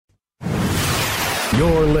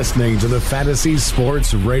You're listening to the Fantasy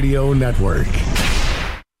Sports Radio Network.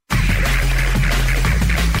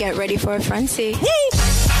 Get ready for a frenzy. Woo!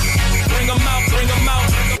 Bring 'em out, bring 'em out.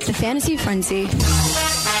 The Fantasy Frenzy.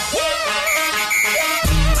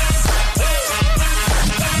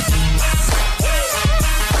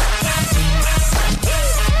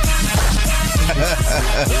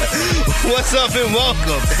 What's up and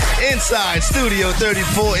welcome inside Studio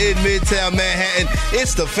 34 in Midtown Manhattan.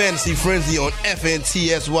 It's the Fantasy Frenzy on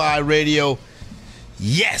FNTSY Radio.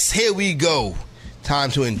 Yes, here we go.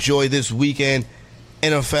 Time to enjoy this weekend.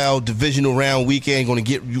 NFL divisional round weekend. Going to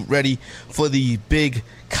get you ready for the big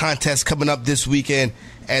contest coming up this weekend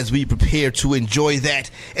as we prepare to enjoy that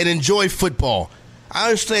and enjoy football. I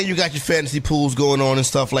understand you got your fantasy pools going on and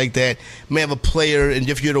stuff like that. You may have a player, and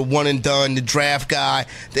if you're the one and done, the draft guy,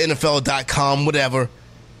 the NFL.com, whatever,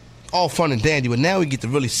 all fun and dandy. But now we get to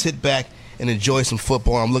really sit back and enjoy some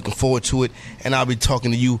football. I'm looking forward to it, and I'll be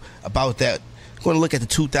talking to you about that. I'm going to look at the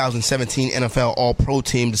 2017 NFL All-Pro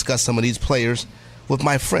team, discuss some of these players with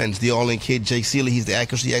my friends, the All-In Kid, Jake Seeley. He's the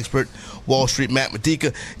accuracy expert, Wall Street Matt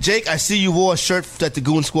Medica. Jake, I see you wore a shirt that the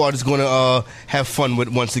Goon Squad is going to have fun with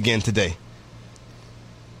once again today.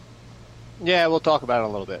 Yeah, we'll talk about it in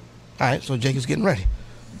a little bit. All right, so Jake is getting ready.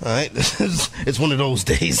 All right, it's one of those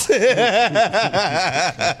days.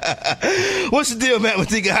 What's the deal, Matt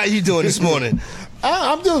Medica? How you doing this morning?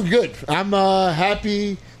 I'm doing good. I'm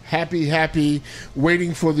happy,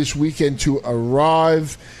 waiting for this weekend to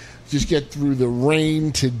arrive. Just get through the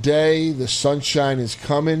rain today. The sunshine is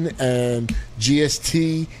coming, and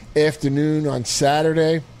GST afternoon on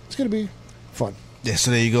Saturday. It's going to be fun. Yeah,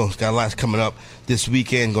 so there you go. It's got a lot coming up this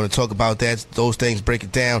weekend. Going to talk about that, those things, break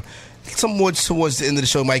it down. Some more towards the end of the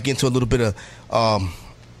show. Might get into a little bit of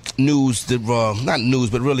news, not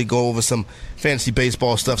news, but really go over some fantasy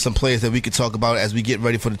baseball stuff, some players that we could talk about as we get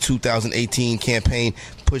ready for the 2018 campaign,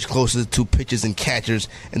 push closer to pitchers and catchers,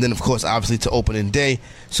 and then, of course, obviously to opening day.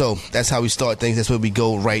 So that's how we start things. That's where we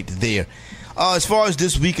go right there. As far as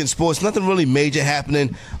this week in sports, nothing really major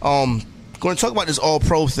happening. Going to talk about this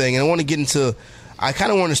All-Pro thing, and I want to get into – I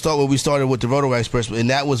kind of want to start where we started with the Roto Experts,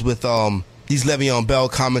 and that was with these Le'Veon Bell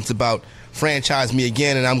comments about franchise me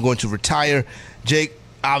again and I'm going to retire. Jake,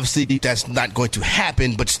 obviously that's not going to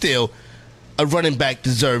happen, but still, a running back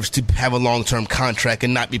deserves to have a long-term contract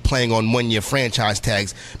and not be playing on one-year franchise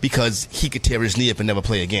tags because he could tear his knee up and never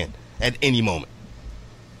play again at any moment.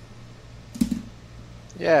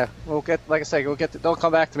 Yeah, we'll get. Like I said, don't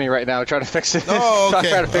come back to me right now. Try to fix it. Oh,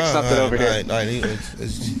 okay. Try to fix something over here. All right.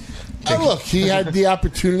 Look, he had the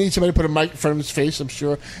opportunity. Somebody put a mic in front of his face, I'm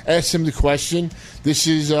sure. Asked him the question. This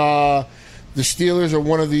is the Steelers are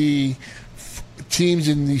one of the teams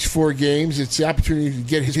in these 4 games. It's the opportunity to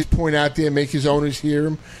get his point out there, make his owners hear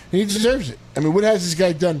him, and he deserves it. I mean, what has this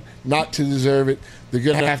guy done not to deserve it? They're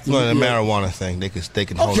going to have to. Well, the marijuana thing, they can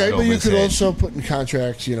hold it over. Okay, but you his could head. also put in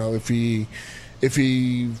contracts. You know, if he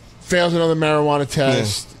fails another marijuana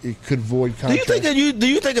test, it could void contract. Do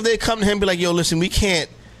you think if they come to him and be like, yo, listen, we can't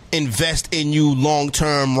invest in you long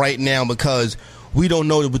term right now because we don't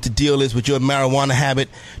know what the deal is with your marijuana habit,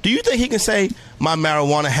 do you think he can say my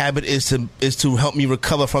marijuana habit is to help me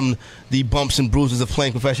recover from the bumps and bruises of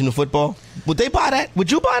playing professional football? Would they buy that?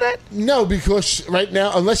 Would you buy that? No, because right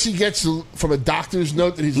now, unless he gets from a doctor's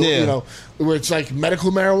note that he's, where it's like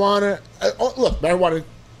medical marijuana. Look, marijuana,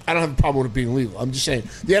 I don't have a problem with it being legal. I'm just saying,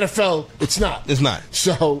 the NFL, it's not. It's not.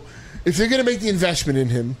 So if they're going to make the investment in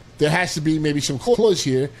him, there has to be maybe some clause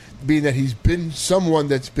here, being that he's been someone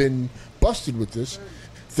that's been busted with this,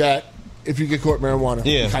 that if you get caught marijuana,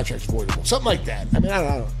 the contract's voidable. Something like that. I mean, I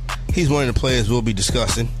don't know. He's one of the players we'll be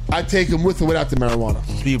discussing. I'd take him with or without the marijuana.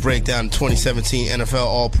 We break down the 2017 NFL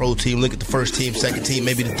All-Pro team, look at the first team, second team,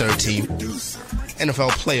 maybe the third team.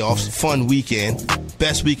 NFL playoffs, fun weekend,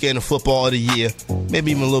 best weekend of football of the year,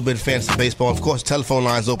 maybe even a little bit of fantasy baseball. Of course, telephone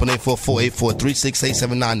lines open,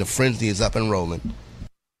 844-843-6879. The frenzy is up and rolling.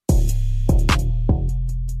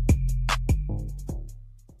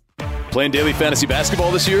 Playing daily fantasy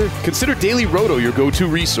basketball this year? Consider Daily Roto your go-to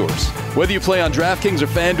resource. Whether you play on DraftKings or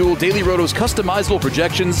FanDuel, Daily Roto's customizable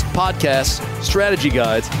projections, podcasts, strategy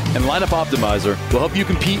guides, and lineup optimizer will help you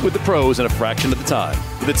compete with the pros in a fraction of the time.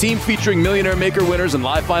 With a team featuring Millionaire Maker winners and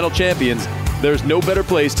live final champions, there's no better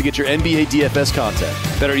place to get your NBA DFS content.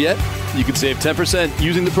 Better yet, you can save 10%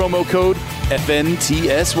 using the promo code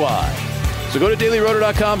FNTSY. So go to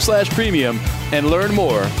dailyroto.com/premium and learn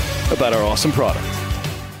more about our awesome product.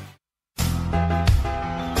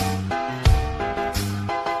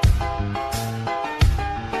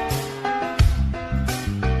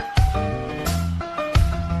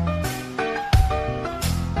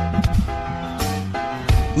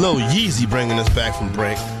 Lil Yeezy bringing us back from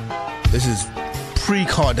break. This is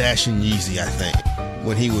pre-Kardashian Yeezy, I think,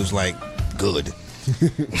 when he was like good.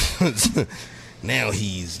 Now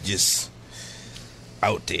he's just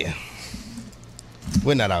out there.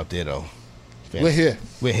 We're not out there though. We're here.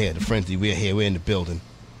 We're here. The Frenzy. We're here. We're in the building.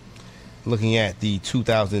 Looking at the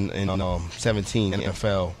 2017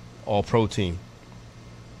 NFL All-Pro team.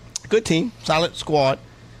 Good team, solid squad.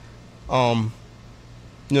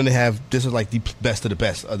 They have, this is like the best of the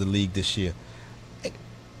best of the league this year.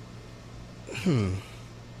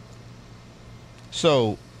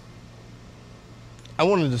 So, I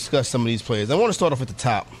want to discuss some of these players. I want to start off at the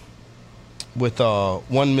top with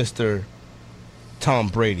one Mr. Tom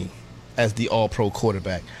Brady as the All-Pro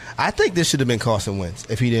quarterback. I think this should have been Carson Wentz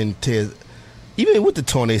if he didn't tear. Even with the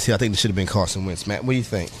torn ACL, I think this should have been Carson Wentz. Matt, what do you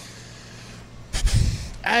think?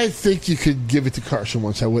 I think you could give it to Carson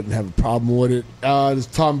Wentz. I wouldn't have a problem with it. Does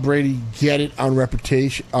Tom Brady get it on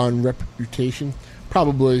reputation?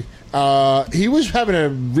 Probably. He was having a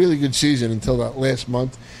really good season until that last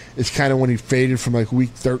month. It's kind of when he faded from like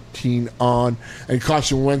week 13 on. And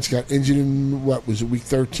Carson Wentz got injured in, week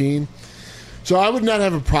 13? So I would not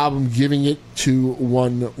have a problem giving it to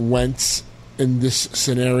one Wentz in this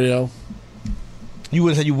scenario. You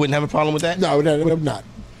wouldn't say you wouldn't have a problem with that? No, I'm not.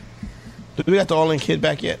 Do we got the All-In Kid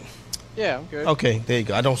back yet? Yeah, I'm good. Okay, there you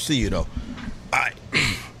go. I don't see you, though. All right.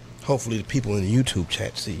 Hopefully the people in the YouTube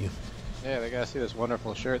chat see you. Yeah, they got to see this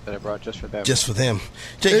wonderful shirt that I brought just for them. Just for them.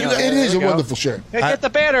 Jay, It is a wonderful shirt. Hey, get the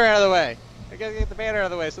banner out of the way. I got to get the banner out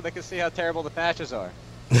of the way so they can see how terrible the patches are.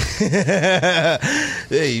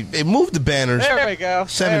 Hey, move the banners. There we go.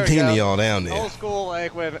 17 of y'all down there. Old school,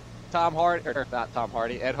 like when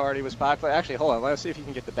Ed Hardy was popular. Actually, hold on. Let's see if you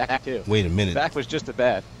can get the back, too. Wait a minute. The back was just as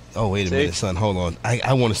bad. Oh, wait a minute, son. Hold on.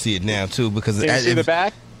 I want to see it now, too, because Can you see the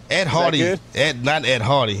back? Ed Hardy. Not Ed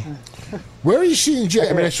Hardy. Where are you seeing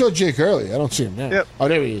Jake? I mean, I saw Jake earlier. I don't see him now. Yep. Oh,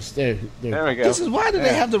 there he is. There we go. This is why did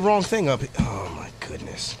they have the wrong thing up here? Oh, my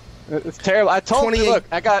goodness. It's terrible. I told you, look,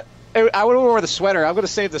 I would have worn the sweater. I'm going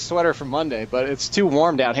to save the sweater for Monday, but it's too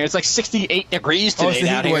warm down here. It's like 68 degrees today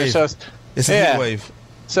down here. So it's a heat wave.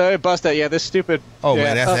 So it busted. Yeah, this stupid. Oh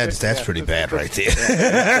man, that's pretty bad right there.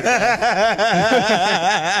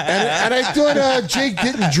 and I thought Jake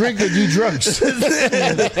didn't drink or do drugs.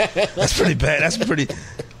 That's pretty bad. That's pretty.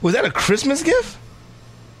 Was that a Christmas gift?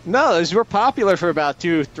 No, these were popular for about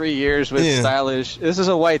 2-3 years with stylish. This is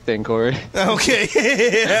a white thing, Corey. Okay.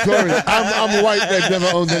 Corey, I'm white. I've never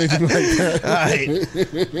owned anything like that. All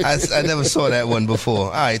right. I never saw that one before.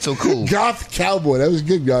 All right, so cool. Goth Cowboy. That was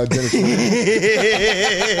good, God.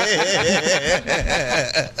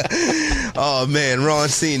 Oh, man. Ron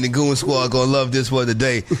Seen, the Goon Squad, going to love this one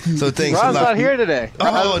today. So thanks a lot. Ron's not here today.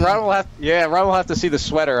 Oh, Ron will have to see the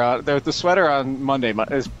sweater on. The sweater on Monday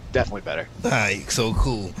is definitely better. All right, so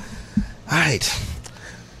cool. All right.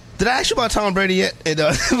 Did I ask you about Tom Brady yet?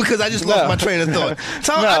 Because I just lost my train of thought.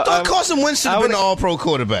 I thought Carson Wentz should have been the All-Pro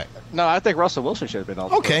quarterback. No, I think Russell Wilson should have been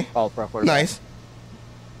All-Pro quarterback. Nice.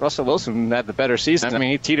 Russell Wilson had the better season. I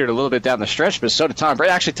mean, he teetered a little bit down the stretch, but so did Tom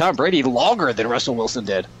Brady. Actually, Tom Brady longer than Russell Wilson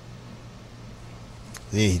did.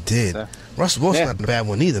 Yeah, he did. Russell Wilson's not a bad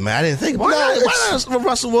one either, man. I didn't think about why not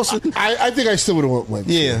Russell Wilson. I think I still would have went.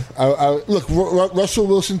 Yeah. Look, Russell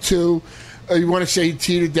Wilson, too. You want to say he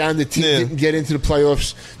teetered down, the team didn't get into the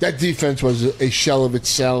playoffs. That defense was a shell of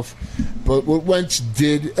itself. But what Wentz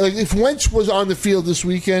did, like if Wentz was on the field this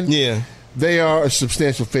weekend, they are a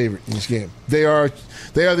substantial favorite in this game. They are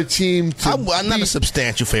the team. I'm not a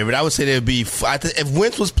substantial favorite. I would say they would be. If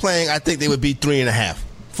Wentz was playing, I think they would be 3.5,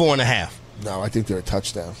 4.5. No, I think they're a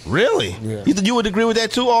touchdown. Really? Yeah. You would agree with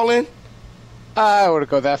that too, all in? I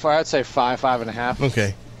wouldn't go that far. I'd say 5.5.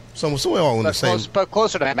 Okay. So we're all on the same. But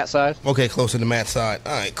closer to Matt's side. Okay, closer to Matt's side.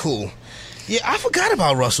 All right, cool. Yeah, I forgot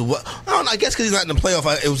about Russell. I guess because he's not in the playoff,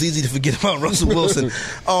 it was easy to forget about Russell Wilson.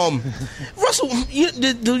 Russell,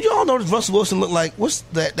 do y'all notice Russell Wilson look like, what's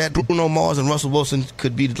that Bruno Mars and Russell Wilson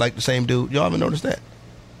could be like the same dude? Y'all ever noticed that?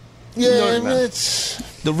 Yeah, it's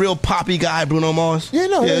the real poppy guy, Bruno Mars. Yeah,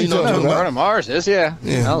 no, you know what Bruno Mars is. Yeah,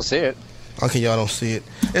 I don't see it. Okay, y'all don't see it.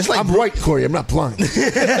 It's like I'm white, Corey. I'm not blind. That's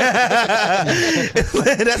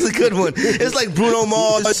a good one. It's like Bruno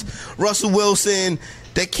Mars, Russell Wilson,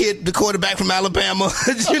 that kid, the quarterback from Alabama.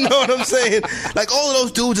 You know what I'm saying? Like all of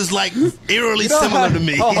those dudes is like eerily similar to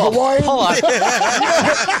me. Hold on.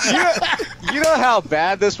 You know how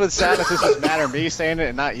bad this would sound if this was Matt or me saying it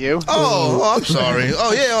and not you? Oh, I'm sorry.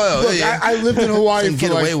 Oh yeah. Look, I lived in Hawaii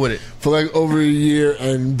for away with it for like over a year,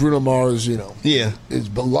 and Bruno Mars, is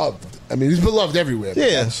beloved. I mean, he's beloved everywhere.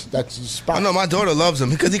 Yeah. That's his spot. I know my daughter loves him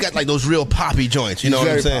because he got like those real poppy joints. You know what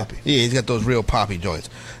I'm saying? Poppy. Yeah, he's got those real poppy joints.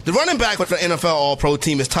 The running back for the NFL All-Pro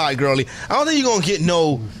team is Todd Gurley. I don't think you're going to get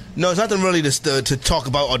no, it's nothing really to talk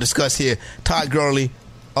about or discuss here. Todd Gurley,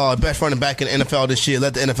 best running back in the NFL this year,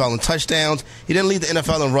 led the NFL in touchdowns. He didn't lead the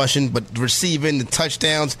NFL in rushing, but receiving the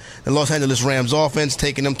touchdowns. The Los Angeles Rams offense,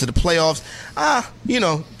 taking them to the playoffs.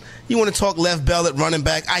 You want to talk left bell at running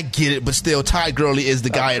back? I get it, but still, Todd Gurley is the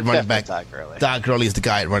guy at running back. Todd Gurley is the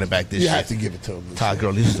guy at running back this year. You have to give it to him. Todd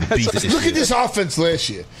Gurley is the beast this year. Look at this offense last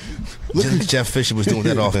year. Jeff Fisher was doing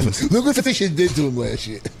that offense. Look what Fisher did to him last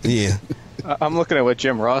year. Yeah. I'm looking at what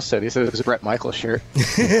Jim Ross said. He said it was a Brett Michaels shirt.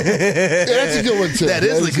 That's a good one, too. That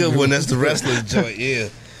is a good one. That's the wrestling joint, yeah.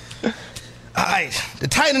 All right. The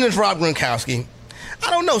tight end is Rob Gronkowski. I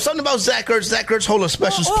don't know. Something about Zach Ertz. Zach Ertz holds a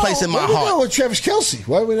special place in my heart. No, with Travis Kelce.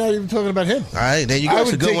 Why are we not even talking about him? All right, there you go.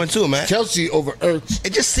 It's a good one, too, man. Kelce over Ertz.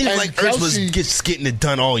 It just seems like Ertz was getting it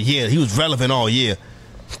done all year. He was relevant all year.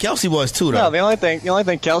 Kelce was, too, though. No, the only thing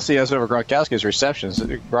Kelce has over Gronkowski is receptions.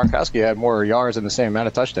 Gronkowski had more yards and the same amount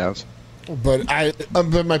of touchdowns. But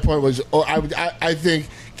my point was, I think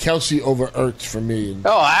Kelce over Ertz for me.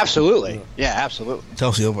 Oh, absolutely. Yeah, absolutely.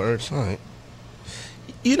 Kelce over Ertz. All right.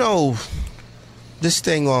 This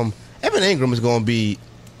thing, Evan Ingram is going to be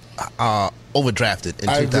overdrafted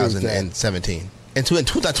in 2017. In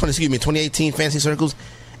 2018 fantasy circles,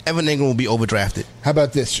 Evan Ingram will be overdrafted. How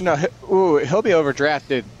about this? No, he'll be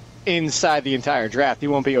overdrafted inside the entire draft. He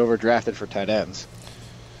won't be overdrafted for tight ends.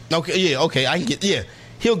 Okay, I can get, yeah.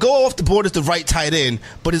 He'll go off the board as the right tight end,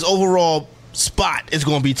 but his overall spot is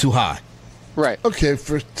going to be too high. Right. Okay,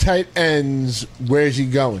 for tight ends, where is he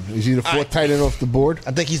going? Is he the fourth tight end off the board?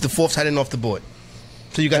 I think he's the fourth tight end off the board.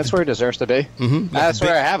 So that's where he deserves to be. Mm-hmm. That's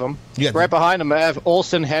where I have him. Right behind him, I have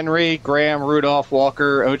Olsen, Henry, Graham, Rudolph,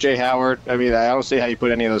 Walker, O.J. Howard. I mean, I don't see how you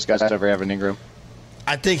put any of those guys over Evan Ingram.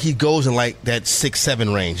 I think he goes in like that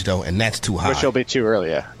 6-7 range, though, and that's too high. Which will be too early,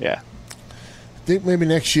 yeah. I think maybe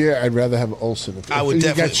next year I'd rather have Olsen. I would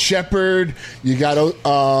definitely. You got Shepard, you got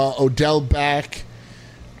Odell back.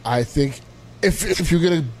 I think if you're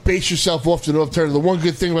going to base yourself off the North Turner, the one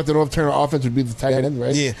good thing about the North Turner offense would be the tight end,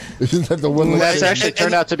 right? Yeah. Isn't that the one? That's actually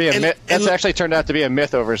turned out to be a myth. That's actually turned out to be a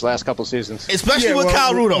myth over his last couple seasons, especially with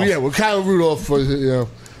Kyle Rudolph. Yeah, with Kyle Rudolph was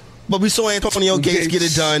But we saw Antonio Gates get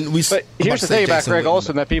it done. But here's the thing about Greg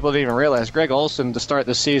Olsen that people didn't even realize. Greg Olsen, to start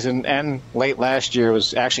the season and late last year,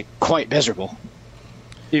 was actually quite miserable,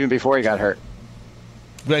 even before he got hurt.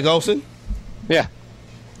 Greg Olsen? Yeah.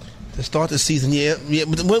 To start the season, yeah.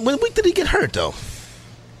 But when week did he get hurt, though?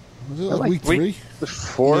 Was it like week 3?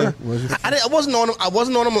 4? Yeah, I wasn't on him. I was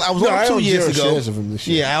on him 2 years ago. Of him this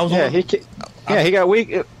year. Yeah, I was on him. He got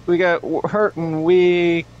weak. We got hurt in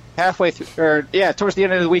week halfway through, towards the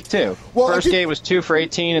end of the week too. Well, first game was 2 for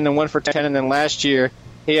 18, and then 1 for 10, and then last year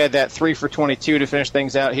he had that 3 for 22 to finish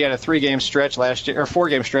things out. He had a 3-game stretch last year, or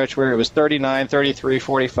 4-game stretch where it was 39, 33,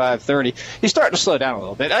 45, 30. He's starting to slow down a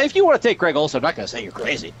little bit. If you want to take Greg Olsen, I'm not going to say you're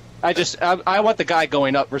crazy. I want the guy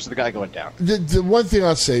going up versus the guy going down. The one thing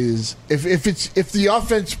I'll say is if the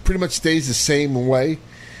offense pretty much stays the same way,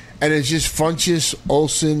 and it's just Funchess,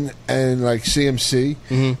 Olsen, and like CMC,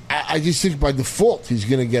 I just think by default he's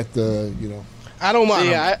going to get the I don't mind.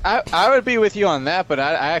 Yeah, I would be with you on that, but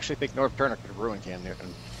I actually think North Turner could ruin Cam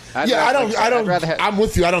Newton. I'm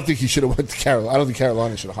with you. I don't think he should have went to Carolina. I don't think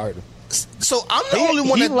Carolina should have hired him. So I'm the only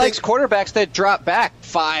one that likes quarterbacks that drop back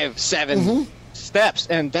 5, 7 steps,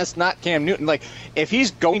 and that's not Cam Newton. Like, if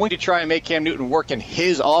he's going to try and make Cam Newton work in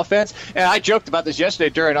his offense, and I joked about this yesterday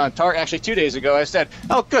during On Target, actually 2 days ago, I said,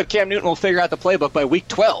 oh, good, Cam Newton will figure out the playbook by week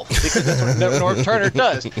 12, because that's what North Turner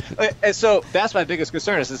does. And so that's my biggest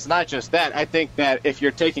concern is it's not just that. I think that if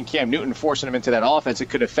you're taking Cam Newton, forcing him into that offense, it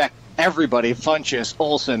could affect everybody, Funchess,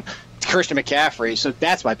 Olsen, Christian McCaffrey. So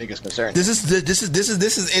that's my biggest concern. This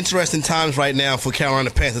is interesting times right now for Carolina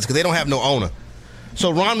Panthers because they don't have no owner. So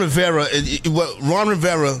Ron Rivera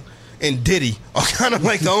and Diddy are kind of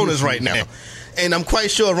like the owners right now. And I'm quite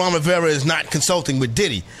sure Ron Rivera is not consulting with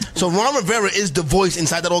Diddy. So Ron Rivera is the voice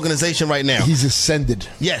inside that organization right now. He's ascended.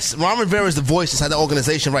 Yes, Ron Rivera is the voice inside the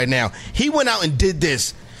organization right now. He went out and did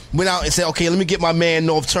this. Went out and said, okay, let me get my man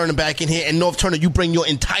North Turner back in here. And North Turner, you bring your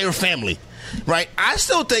entire family. Right? I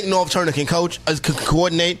still think North Turner can coach, can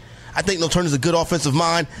coordinate. I think North Turner's a good offensive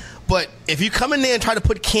mind. But if you come in there and try to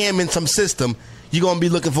put Cam in some system, you're going to be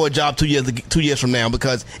looking for a job 2 years from now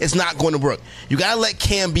because it's not going to work. You got to let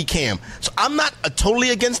Cam be Cam. So I'm not totally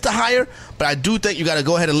against the hire, but I do think you got to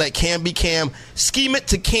go ahead and let Cam be Cam. Scheme it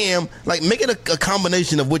to Cam. Like, make it a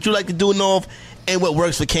combination of what you like to do, North, and what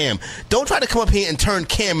works for Cam. Don't try to come up here and turn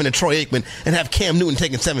Cam into Troy Aikman and have Cam Newton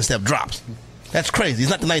taking 7-step drops. That's crazy.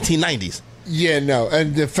 It's not the 1990s. Yeah, no,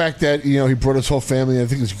 and the fact that he brought his whole family. I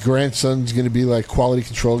think his grandson's going to be like quality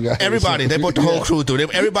control guy. Everybody, they brought the whole crew through.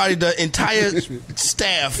 Everybody, the entire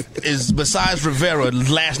staff is besides Rivera.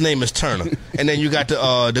 Last name is Turner, and then you got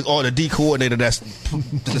the D coordinator that's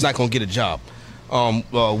not going to get a job,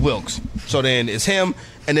 Wilkes. So then it's him,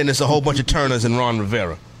 and then it's a whole bunch of Turners and Ron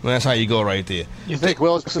Rivera. Well, that's how you go right there. You think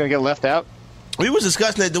Wilkes is going to get left out? We was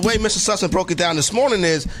discussing it. The way Mr. Sussman broke it down this morning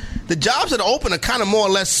is the jobs that are open are kind of more or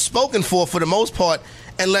less spoken for the most part,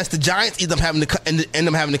 unless the Giants end up having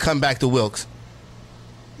to come back to Wilkes.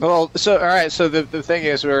 Well, all right. So the thing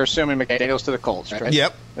is, we're assuming McDaniels to the Colts, right?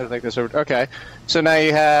 Yep. I think that's okay. So now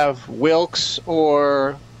you have Wilkes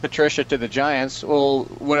or Patricia to the Giants. Well,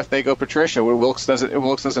 what if they go Patricia? Wilkes doesn't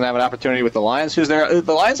have an opportunity with the Lions. Who's there?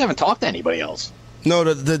 The Lions haven't talked to anybody else. No,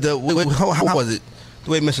 how was it? The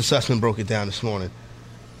way Mr. Sussman broke it down this morning.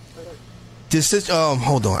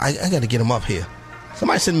 Hold on. I got to get him up here.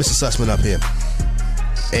 Somebody send Mr. Sussman up here.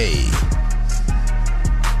 Hey,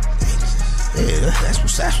 that's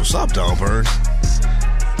what's up, Don Burns.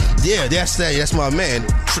 Yeah, that's my man,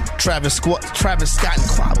 Travis Scott and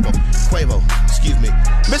Quavo. Excuse me.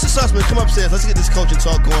 Mr. Sussman, come upstairs. Let's get this coaching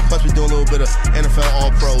talk going. Plus, we're doing a little bit of NFL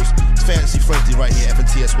All-Pros. It's Fantasy Frenzy right here,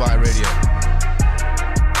 FNTSY Radio.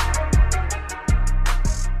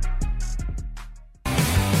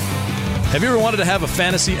 Have you ever wanted to have a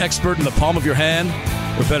fantasy expert in the palm of your hand?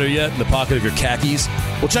 Or better yet, in the pocket of your khakis?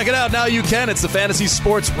 Well, check it out. Now you can. It's the Fantasy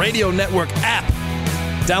Sports Radio Network app.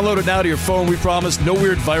 Download it now to your phone. We promise no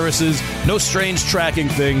weird viruses, no strange tracking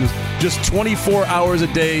things. Just 24 hours a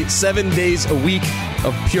day, 7 days a week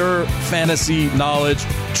of pure fantasy knowledge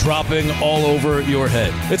dropping all over your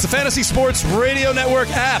head. It's the Fantasy Sports Radio Network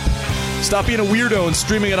app. Stop being a weirdo and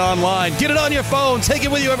streaming it online. Get it on your phone. Take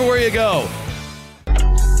it with you everywhere you go.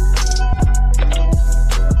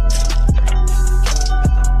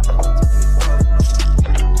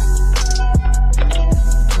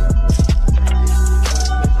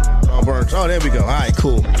 Oh, there we go. All right,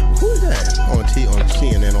 cool. Who's that on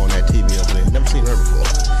CNN on that TV over there? Never seen her before.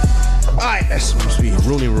 All right, that must be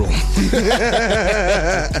Rooney Rule.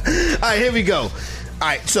 All right, here we go. All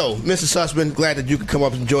right, so Mr. Sussman, glad that you could come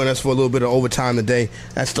up and join us for a little bit of overtime today.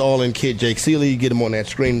 That's the All-In Kid, Jake Seeley. You get him on that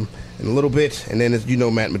screen in a little bit, and then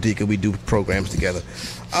Matt Medica. We do programs together.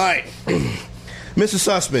 All right, Mr.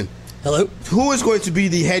 Sussman. Hello. Who is going to be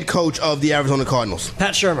the head coach of the Arizona Cardinals?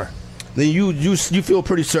 Pat Shurmur. Then you feel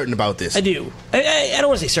pretty certain about this. I do. I don't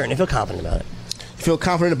want to say certain. I feel confident about it. You feel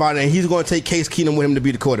confident about it, and he's going to take Case Keenum with him to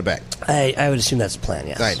be the quarterback. I would assume that's the plan,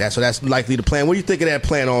 yes. All right, that's likely the plan. What do you think of that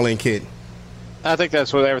plan, All-In Kid? I think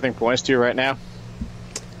that's what everything points to right now.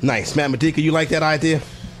 Nice. Matt Medica, you like that idea?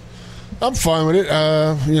 I'm fine with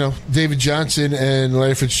it. David Johnson and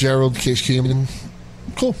Larry Fitzgerald, Case Keenum.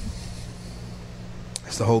 Cool.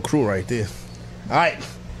 That's the whole crew right there. All right.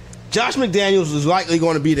 Josh McDaniels is likely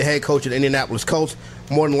going to be the head coach of the Indianapolis Colts.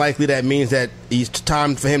 More than likely, that means that it's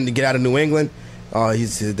time for him to get out of New England.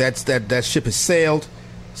 That ship has sailed.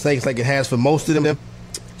 Seems like it has for most of them.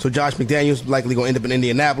 So Josh McDaniels likely going to end up in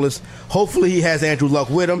Indianapolis. Hopefully, he has Andrew Luck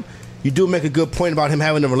with him. You do make a good point about him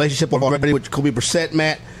having a relationship already with Jacoby Brissett,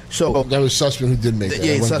 Matt. So that was Sussman who did make that.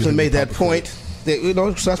 Yeah, Sussman made that point.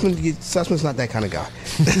 Sussman's not that kind of guy.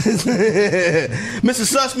 Mr.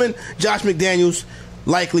 Sussman, Josh McDaniels,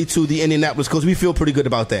 likely to the Indianapolis Colts. We feel pretty good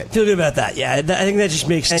about that. Feel good about that, yeah. I think that just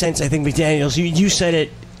makes sense. I think McDaniels, you said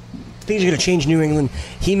it, things are going to change New England.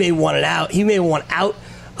 He may want it out. He may want out.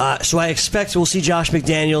 So I expect we'll see Josh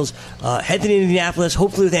McDaniels head to Indianapolis,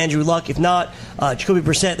 hopefully with Andrew Luck. If not, Jacoby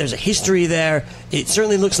Brissett, there's a history there. It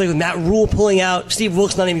certainly looks like with Matt Rule pulling out, Steve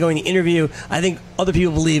Wilkes not even going to interview, I think other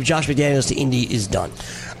people believe Josh McDaniels to Indy is done.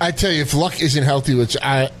 I tell you, if Luck isn't healthy, which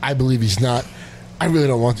I believe he's not, I really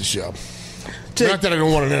don't want this job. Jake, not that I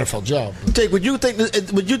don't want an NFL job. Jake, would you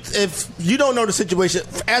if you don't know the situation,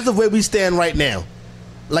 as of where we stand right now,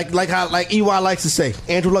 like EY likes to say,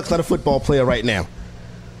 Andrew Luck's not a football player right now.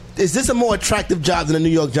 Is this a more attractive job than a New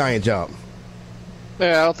York Giant job?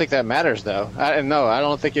 Yeah, I don't think that matters, though. I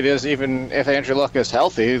don't think it is, even if Andrew Luck is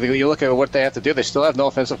healthy. You look at what they have to do. They still have no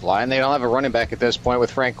offensive line. They don't have a running back at this point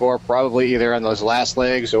with Frank Gore probably either on those last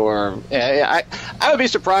legs or... I would be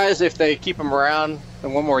surprised if they keep him around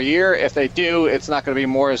in one more year. If they do, it's not going to be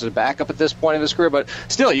more as a backup at this point in his career. But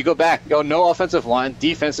still, you go back, no offensive line.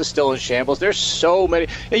 Defense is still in shambles. There's so many...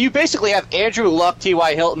 You basically have Andrew Luck,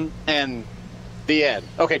 T.Y. Hilton, and... the end.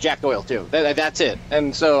 Okay, Jack Doyle, too. That's it.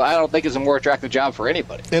 And so I don't think it's a more attractive job for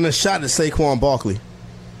anybody. And a shot at Saquon Barkley.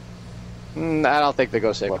 I don't think they go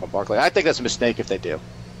Saquon Barkley. I think that's a mistake if they do.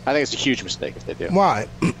 I think it's a huge mistake if they do. Why?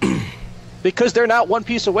 Because they're not one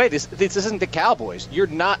piece away. This isn't the Cowboys. You're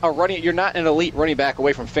not an elite running back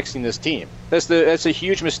away from fixing this team. That's a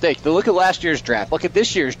huge mistake. Look at last year's draft. Look at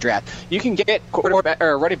this year's draft. You can get quarterback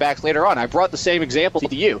or running backs later on. I brought the same example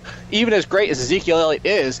to you. Even as great as Ezekiel Elliott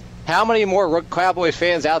is, how many more Cowboys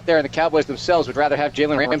fans out there and the Cowboys themselves would rather have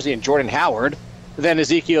Jalen Ramsey and Jordan Howard than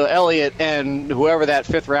Ezekiel Elliott and whoever that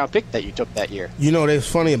 5th-round pick that you took that year? You know, what's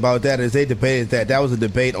funny about that is they debated that. That was a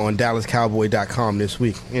debate on DallasCowboy.com this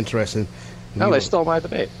week. Interesting. No, they stole my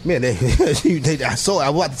debate. Man, I want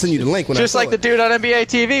to send you the link when just like the dude on NBA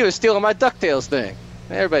TV was stealing my DuckTales thing.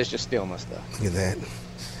 Everybody's just stealing my stuff. Look at that.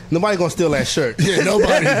 Nobody's going to steal that shirt. Yeah,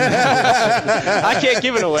 nobody. I can't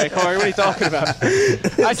give it away, Corey. What are you talking about?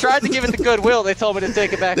 I tried to give it to Goodwill. They told me to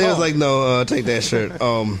take it back They home. was like, no, take that shirt.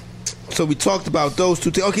 So we talked about those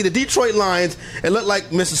two teams. Okay, the Detroit Lions, it looked like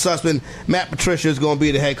Mr. Sussman, Matt Patricia is going to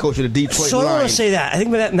be the head coach of the Detroit Lions. So I don't want to say that. I think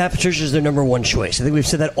Matt Patricia is their number one choice. I think we've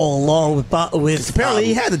said that all along with apparently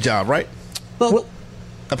he had the job, right? Well,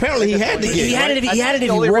 apparently he had the gig. He had it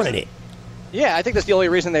if he wanted it. Yeah, I think that's the only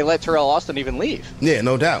reason they let Terrell Austin even leave. Yeah,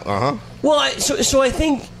 no doubt. Well, so I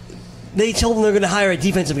think they told them they're going to hire a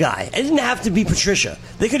defensive guy. It didn't have to be Patricia.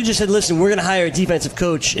 They could have just said, listen, we're going to hire a defensive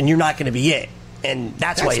coach, and you're not going to be it. And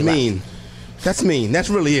that's why he mean. left. That's mean. That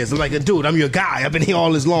really is. Like, dude, I'm your guy. I've been here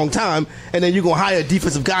all this long time, and then you're going to hire a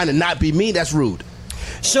defensive guy and not be me? That's rude.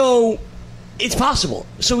 So it's possible.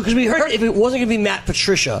 So because we heard if it wasn't going to be Matt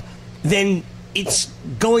Patricia, then it's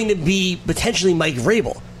going to be potentially Mike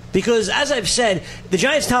Vrabel. Because, as I've said, the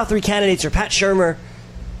Giants' top 3 candidates are Pat Shurmur,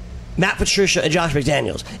 Matt Patricia, and Josh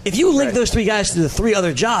McDaniels. If you link those 3 guys to the 3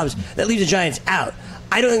 other jobs, that leaves the Giants out.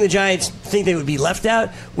 I don't think the Giants think they would be left out,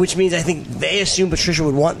 which means I think they assume Patricia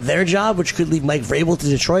would want their job, which could leave Mike Vrabel to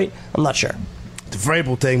Detroit. I'm not sure. The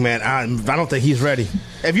Vrabel thing, man, I don't think he's ready.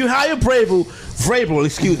 If you hire Vrabel,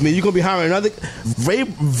 excuse me, you're going to be hiring another.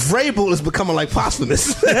 Vrabel is becoming like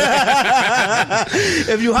posthumous.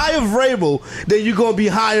 If you hire Vrabel, then you're going to be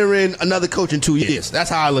hiring another coach in 2 years. That's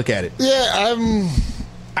how I look at it. Yeah,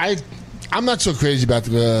 I'm not so crazy about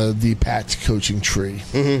the Pats coaching tree.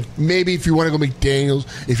 Mm-hmm. Maybe if you want to go McDaniels,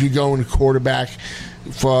 if you're going quarterback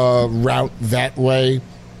for route that way,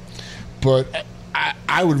 but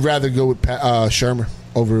I would rather go with Shurmur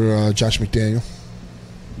over Josh McDaniel.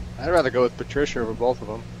 I'd rather go with Patricia over both of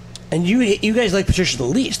them. And you guys like Patricia the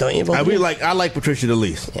least, don't you? I like Patricia the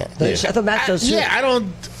least. Yeah. I thought Matt does too. Yeah, I don't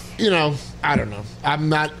know. I'm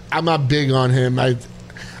not big on him.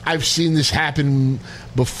 I've seen this happen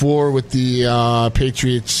before with the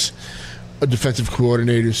Patriots defensive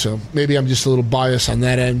coordinator, so maybe I'm just a little biased on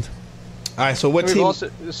that end. All right, so what team?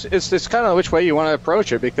 It's kind of which way you want to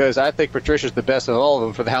approach it, because I think Patricia's the best of all of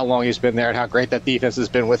them for how long he's been there and how great that defense has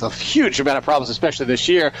been with a huge amount of problems, especially this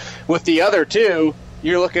year. With the other two,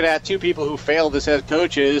 you're looking at 2 people who failed as head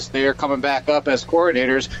coaches. They are coming back up as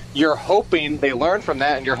coordinators. You're hoping they learn from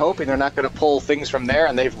that, and you're hoping they're not going to pull things from there,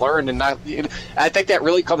 and they've learned. And not. I think that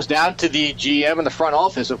really comes down to the GM and the front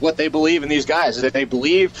office of what they believe in these guys. Is that they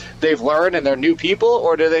believe they've learned and they're new people,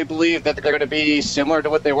 or do they believe that they're going to be similar to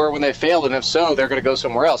what they were when they failed, and if so, they're going to go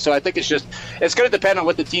somewhere else. So I think it's going to depend on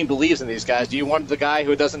what the team believes in these guys. Do you want the guy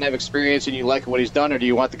who doesn't have experience and you like what he's done, or do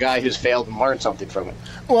you want the guy who's failed and learned something from it?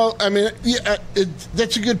 Well, I mean, yeah,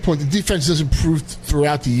 that's a good point. The defense does improve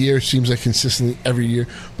throughout the year, seems like consistently every year.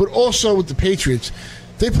 But also with the Patriots,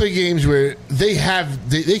 they play games where they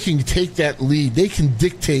can take that lead. They can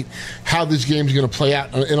dictate how this game is going to play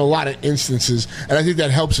out in a lot of instances, and I think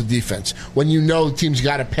that helps the defense when you know the team's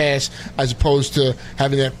got to pass as opposed to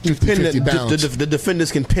having that 50-50 balance. The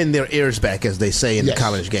defenders can pin their ears back, as they say in the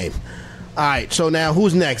college game. All right, so now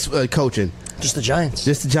who's next coaching? Just the Giants.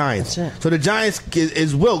 Just the Giants. That's it. So the Giants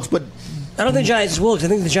is Wilks, but I don't think Giants is Wilks. I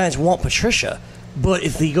think the Giants want Patricia. But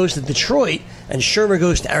if he goes to Detroit and Shurmur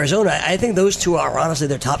goes to Arizona, I think those two are honestly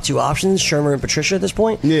their top 2 options, Shurmur and Patricia at this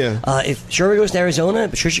point. Yeah. If Shurmur goes to Arizona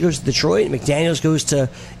and Patricia goes to Detroit and McDaniels goes to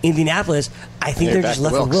Indianapolis, I think they're just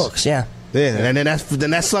left with Wilks. Yeah. Yeah, and then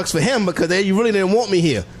that sucks for him because you really didn't want me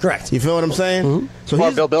here. Correct. You feel what I'm saying? Mm-hmm. So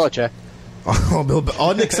or Bill Belichick.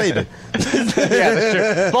 Or Nick Saban. Yeah,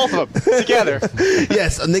 that's true. Both of them together.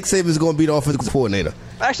 Yes, Nick Saban's going to be the offensive coordinator.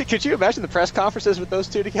 Actually, could you imagine the press conferences with those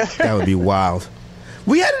two together? That would be wild.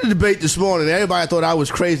 We had a debate this morning. Everybody thought I was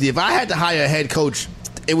crazy. If I had to hire a head coach,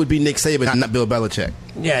 it would be Nick Saban, not Bill Belichick.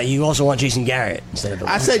 Yeah, you also want Jason Garrett instead of Bill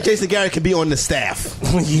Belichick. I said Jason Garrett can be on the staff.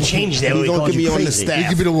 You changed that. He's going to be on the staff. He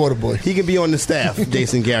can be the water boy. He can be on the staff,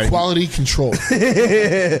 Jason Garrett. Quality control.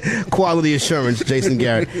 Quality assurance, Jason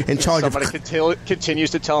Garrett. In charge Somebody continues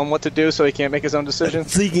to tell him what to do so he can't make his own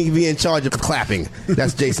decisions. So he can be in charge of clapping.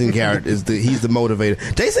 That's Jason Garrett. He's the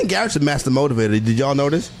motivator. Jason Garrett's a master motivator. Did y'all know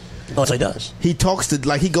this? Oh, so he does. He talks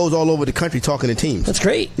to he goes all over the country talking to teams. That's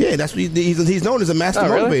great. Yeah, that's what he's known as a master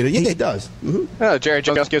motivator. Really? Yeah, he does. Mm-hmm. Oh, Jerry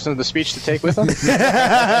Jones gives him the speech to take with him.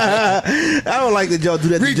 I don't like that y'all do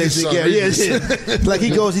that to Jason Garrett. Yeah. Like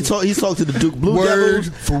he's talked to the Duke Blue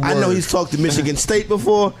Devils. I know he's talked to Michigan State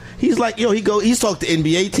before. He's like, he's talked to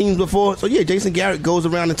NBA teams before. So yeah, Jason Garrett goes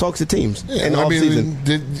around and talks to teams. Yeah, in the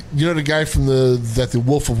offseason. You know the guy from that the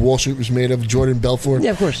Wolf of Wall Street was made of, Jordan Belfort?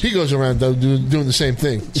 Yeah, of course. He goes around doing the same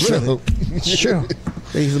thing. So, It's true.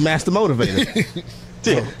 He's a master motivator.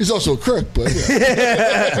 he's also a crook, but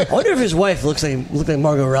yeah. I wonder if his wife looked like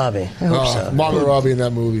Margot Robbie. I hope so. Margot Robbie in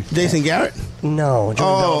that movie. Jason Garrett? No,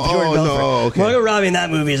 Jordan Belfort. No, okay. Margot Robbie in that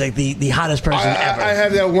movie is like the hottest person ever. I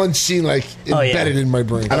have that one scene embedded in my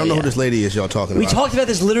brain. I don't know who this lady is y'all talking We about. talked about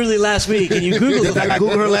this literally last week, and you Googled Did I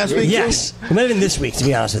Google her last week? Yes. It might have been this week, to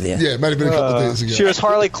be honest with you. Yeah, it might have been a couple days ago. She was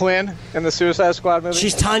Harley Quinn in the Suicide Squad movie.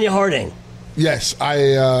 She's Tanya Harding. Yes,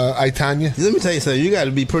 I Tanya. Let me tell you something. You got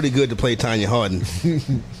to be pretty good to play Tanya Harding.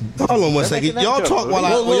 Hold on one second. Y'all talk while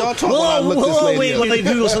I look this lady up. Wait,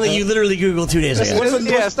 Google something you literally Googled 2 days ago.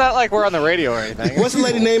 It's not like we're on the radio or anything. What's the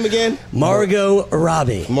lady name again? Margot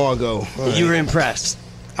Robbie. Margot. All right. You were impressed.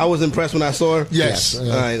 I was impressed when I saw her. Yes. All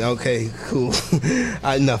right. Okay. Cool.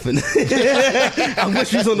 Nothing. I wish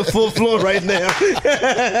she was on the full floor right now.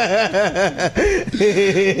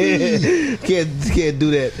 Can't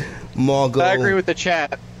do that. Margot. I agree with the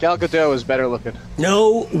chat. Gal Gadot is better looking.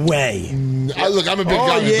 No way. Look, I'm a big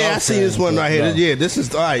Gal Gadot I see fan, this one right here. no. Yeah, this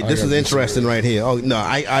is all right. This is interesting right here. Oh no,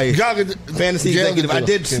 I fantasy executive. I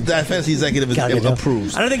did that. Fantasy executive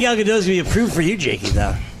approves. I don't think Gal Gadot's going to be approved for you, Jakey,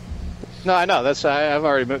 though. No, I know. That's I've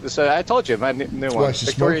already moved this. I told you my new one, Why, she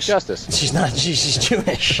Victoria smokes? Justice. She's not. She's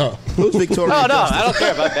Jewish. Who's Victoria? No, Justice? I don't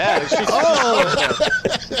care about that.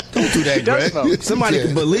 Don't do that, does Greg. smoke. Somebody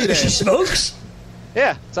can believe She that. smokes?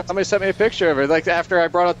 Yeah, somebody sent me a picture of her. Like after I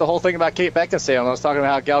brought up the whole thing about Kate Beckinsale, and I was talking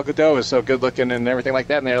about how Gal Gadot is so good looking and everything like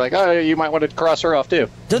that, and they're like, "Oh, you might want to cross her off too."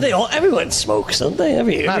 Don't they all? Everyone smokes, don't they?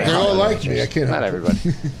 They all like me. I can't Not help it. everybody.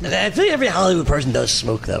 I feel like every Hollywood person does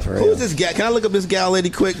smoke, though, for real. Who's this gal? Can I look up this gal lady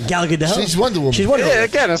quick? Gal Gadot? She's Wonder Woman. She's Wonder Yeah, Woman.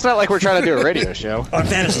 again, it's not like we're trying to do a radio show. On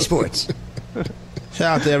fantasy sports.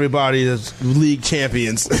 Shout out to everybody that's league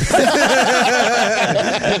champions. This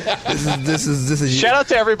is Shout out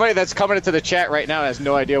to everybody that's coming into the chat right now and has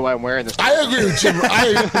no idea why I'm wearing this. I agree with Jim.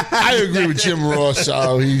 I agree with Jim Ross.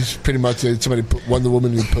 He's pretty much somebody put Wonder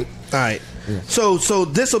Woman and put. All right. Yeah. So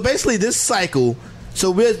basically this cycle.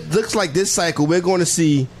 So looks like this cycle we're going to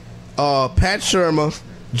see Pat Shurmur,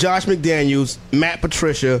 Josh McDaniels, Matt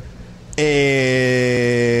Patricia,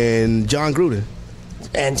 and John Gruden,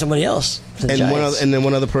 And somebody else. and then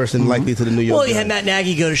one other person likely to the New York. Well, you had Giants. Matt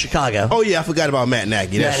Nagy go to Chicago. Oh yeah, I forgot about Matt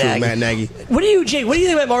Nagy. That's true, Matt Nagy. What do you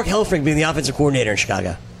think about Mark Helfrich being the offensive coordinator in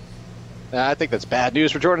Chicago? I think that's bad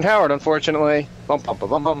news for Jordan Howard, unfortunately. Bum, bum, bum,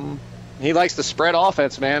 bum, bum. He likes the spread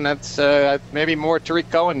offense, man. That's maybe more Tariq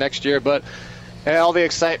Cohen next year, but all the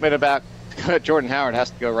excitement about Jordan Howard has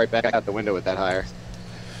to go right back out the window with that hire.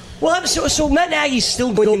 Well, so Matt Nagy's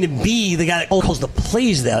still going to be the guy that calls the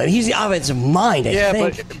plays, though, and he's the offensive mind. I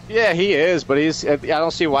think. He is, but he's. I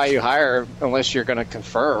don't see why you hire unless you're going to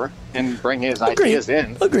confer and bring his ideas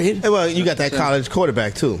in. Agreed. Hey, well, you got that college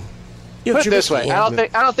quarterback too. Put it this way, I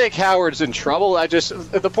don't think Howard's in trouble.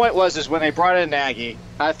 The point was when they brought in Nagy,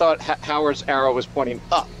 I thought Howard's arrow was pointing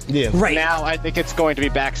up. Yeah. Right. Now I think it's going to be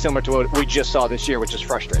back similar to what we just saw this year, which is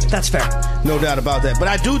frustrating. That's fair. No doubt about that. But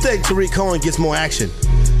I do think Tariq Cohen gets more action.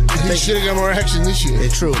 He should have got more action this year.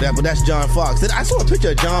 It's true, but that's John Fox. I saw a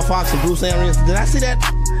picture of John Fox and Bruce Arians. Did I see that?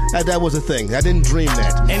 That was a thing. I didn't dream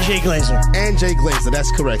that. And Jay Glazer. And Jay Glazer,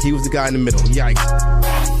 that's correct. He was the guy in the middle. Yikes.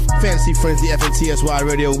 Fantasy Frenzy, FNTSY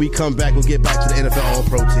Radio. When we come back, we'll get back to the NFL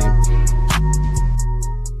All-Pro team.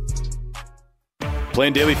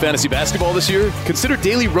 Playing daily fantasy basketball this year? Consider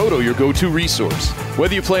Daily Roto your go-to resource.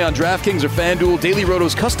 Whether you play on DraftKings or FanDuel, Daily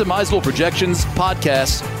Roto's customizable projections,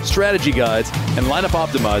 podcasts, strategy guides, and lineup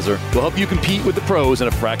optimizer will help you compete with the pros in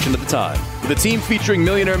a fraction of the time. With a team featuring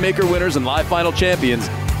Millionaire Maker winners and live final champions,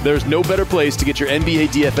 there's no better place to get your NBA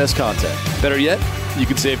DFS content. Better yet, you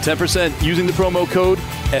can save 10% using the promo code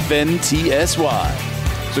FNTSY.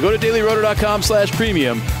 So go to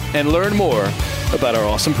dailyroto.com/premium and learn more about our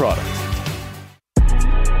awesome product.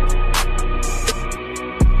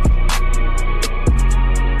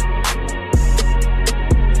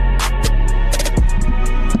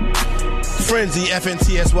 Frenzy,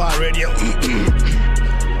 FNTSY Radio.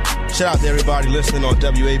 Shout out to everybody listening on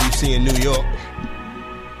WABC in New York.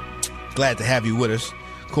 Glad to have you with us.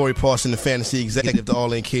 Corey Parson, the fantasy executive, the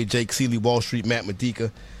All-In Kid, Jake Seeley, Wall Street, Matt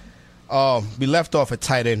Medica. We left off at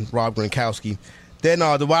tight end, Rob Gronkowski. Then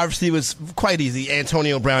the wide receivers, quite easy.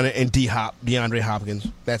 Antonio Brown and DeAndre Hopkins.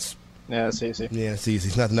 That's easy. Yeah, it's easy.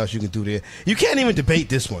 There's nothing else you can do there. You can't even debate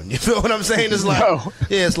this one. You feel what I'm saying? It's like, No.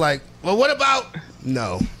 Yeah, it's like, well, what about?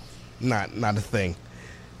 No, not a thing.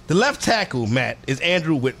 The left tackle, Matt, is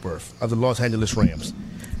Andrew Whitworth of the Los Angeles Rams.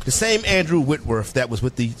 The same Andrew Whitworth that was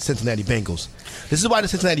with the Cincinnati Bengals. This is why the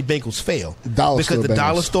Cincinnati Bengals fail. Because the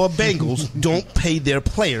dollar store Bengals don't pay their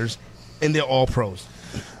players, and they're all pros.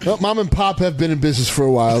 Well, Mom and Pop have been in business for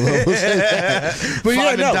a while. But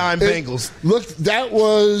Five and dime Bengals. Look, that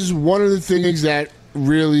was one of the things that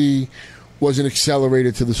really was an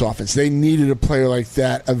accelerator to this offense. They needed a player like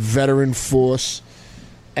that, a veteran force.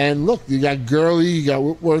 And look, you got Gurley, you got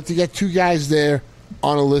Whitworth, you got two guys there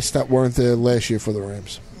on a list that weren't there last year for the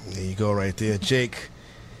Rams. There you go, right there, Jake.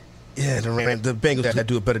 Yeah, the Bengals had to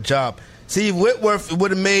do a better job. See, if Whitworth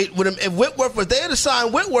if Whitworth was there to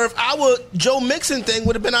sign Whitworth, our Joe Mixon thing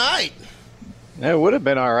would have been all right. It would have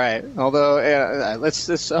been all right. Although, it's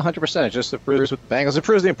 100%. It just proves with the Bengals. It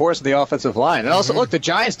proves the importance of the offensive line. And also, look, the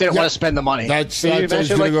Giants didn't want to spend the money. That's going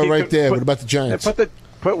to go right there. What about the Giants?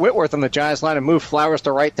 Put Whitworth on the Giants line and move Flowers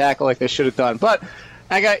to right tackle like they should have done. But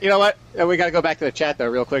you know what? We got to go back to the chat, though,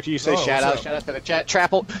 real quick. You say shout out to the chat.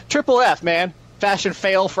 Triple F, man. Fashion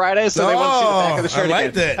Fail Fridays, so they want to see the back of the shirt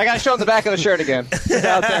again. That. I got to show them the back of the shirt again.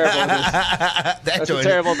 How terrible it is. That's a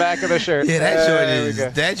terrible back of the shirt. Yeah,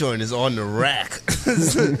 that joint is on the rack.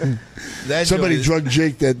 Somebody drugged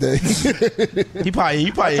Jake that day. He probably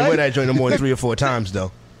didn't wear that joint no more than 3 or 4 times,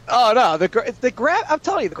 though. Oh no, I'm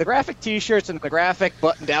telling you, the graphic T-shirts and the graphic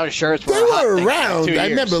button-down shirts were around. I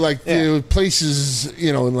remember places,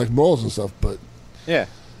 in like malls and stuff, but yeah.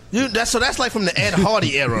 That's like from the Ed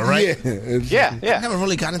Hardy era, right? Yeah. I never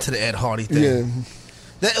really got into the Ed Hardy thing.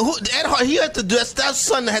 Yeah. Ed Hardy, he had to do that's the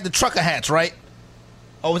son that had the trucker hats, right?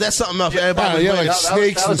 Or was that something else? Everybody was like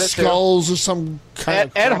snakes and skulls or some kind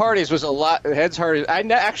of. Ed Hardy's was a lot. Ed Hardy's. I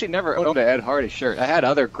actually never owned an Ed Hardy shirt. I had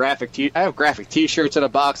other graphic. I have graphic T-shirts in a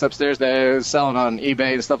box upstairs that I was selling on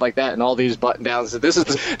eBay and stuff like that, and all these button downs. This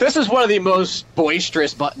is one of the most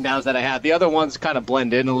boisterous button downs that I have. The other ones kind of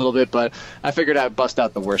blend in a little bit, but I figured I'd bust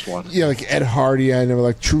out the worst one. Yeah, like Ed Hardy. I never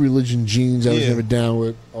like True Religion jeans. I was never down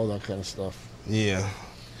with all that kind of stuff. Yeah.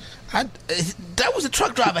 That was the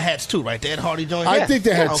truck driver hats too, right? They had Hardy joint. I think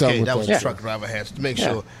they had some. Okay, that was the truck driver hats to make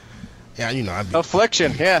sure. Yeah,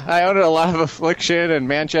 Affliction. Yeah, I owned a lot of Affliction and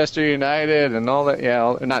Manchester United and all that.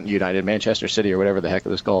 Yeah, not United, Manchester City or whatever the heck it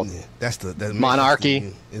was called. Yeah, that's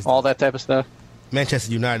Monarchy, all that type of stuff.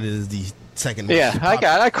 Manchester United is the second. Yeah,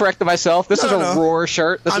 I corrected myself. This is a Roar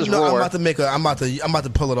shirt. This is Roar. I'm about to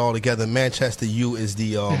pull it all together. Manchester U is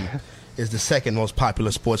the is the second most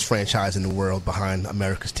popular sports franchise in the world behind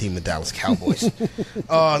America's team, the Dallas Cowboys.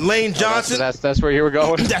 Lane Johnson. That's where you were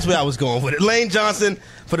going? That's where I was going with it. Lane Johnson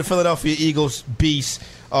for the Philadelphia Eagles, beast.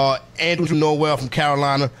 Andrew Norwell from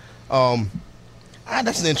Carolina.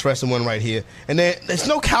 That's an interesting one right here. And there's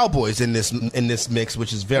no Cowboys in this mix,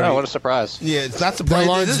 which is very... Oh, what a surprise. Yeah, it's not surprising.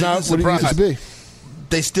 That line's not what it used to be.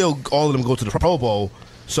 They still, all of them go to the Pro Bowl.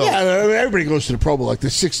 So yeah, everybody goes to the Pro Bowl. Like the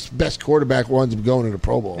 6 best quarterback ones going to the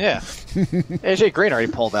Pro Bowl. Yeah. AJ Green already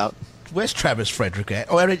pulled out. Where's Travis Frederick at?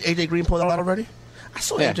 Oh, AJ Green pulled out already? I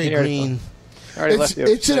saw AJ Green.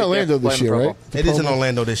 It's in Orlando this year, right? It is in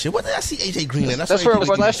Orlando this year. What did I see AJ Green in? That's where it was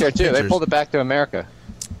last year, too. They pulled it back to America.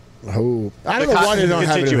 Oh, I don't know why they don't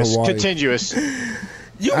have it in Hawaii. Continuous.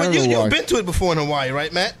 You've been to it before in Hawaii,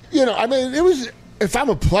 right, Matt? I mean, it was. If I'm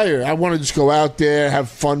a player, I want to just go out there, have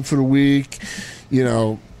fun for the week.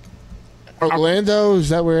 Orlando, is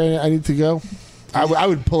that where I need to go? I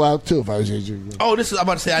would pull out too if I was AJ Green. Oh, I'm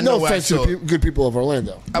about to say. I know. No offense to good people of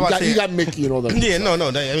Orlando. You got Mickey and all that. Yeah, no.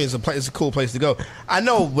 I mean, it's a cool place to go. I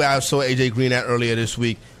know where I saw AJ Green at earlier this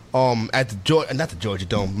week. At the Georgia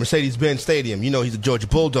Dome, Mercedes-Benz Stadium. He's a Georgia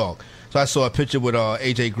Bulldog. So I saw a picture with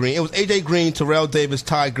AJ Green. It was AJ Green, Terrell Davis,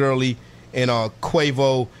 Ty Gurley, and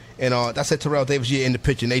Quavo. And I said Terrell Davis in the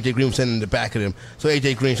picture, and A.J. Green was sitting in the back of him. So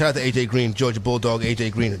A.J. Green, shout out to A.J. Green, Georgia Bulldog,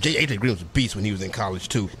 A.J. Green. A.J. Green was a beast when he was in college,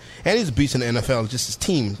 too. And he's a beast in the NFL. Just his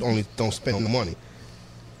team only don't spend the money.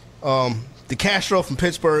 DeCastro from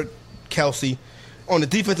Pittsburgh, Kelsey. On the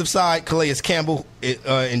defensive side, Calais Campbell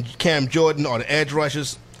and Cam Jordan are the edge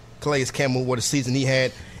rushers. Calais Campbell, what a season he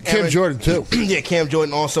had. Cam Jordan, too. Yeah, Cam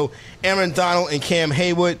Jordan also. Aaron Donald and Cam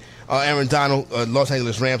Hayward. Aaron Donald, Los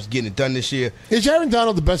Angeles Rams getting it done this year. Is Aaron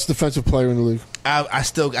Donald the best defensive player in the league? I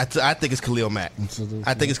think it's Khalil Mack.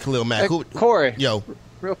 I think it's Khalil Mack. Hey, Corey,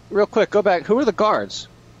 real quick, go back. Who are the guards?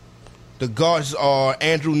 The guards are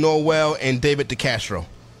Andrew Norwell and David DeCastro.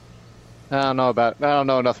 I don't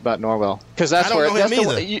know enough about Norwell because that's I don't where know that's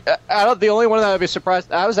him the only one that I'd be surprised.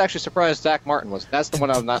 I was actually surprised Zach Martin was. That's the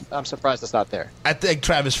one I'm surprised it's not there. I think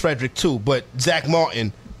Travis Frederick too, but Zach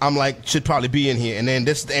Martin, I'm like should probably be in here. And then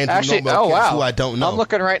this is the Andrew Norwell who I don't know. I'm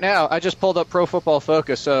looking right now. I just pulled up Pro Football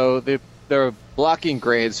Focus. So the blocking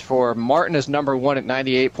grades for Martin is number 1 at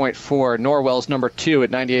 98.4, Norwell's number 2 at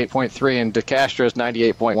 98.3, and DeCastro is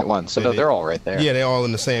 98.1. So they're all right there. Yeah, they're all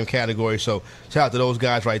in the same category. So shout out to those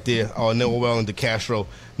guys right there. Norwell and DeCastro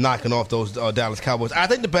knocking off those Dallas Cowboys. I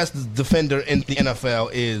think the best defender in the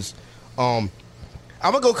NFL is, I'm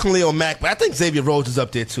going to go Khalil Mack, but I think Xavier Rhodes is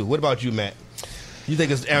up there too. What about you, Matt? You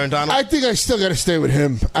think it's Aaron Donald? I think I still got to stay with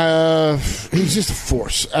him. He's just a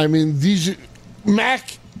force. I mean,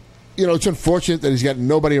 Mack, it's unfortunate that he's got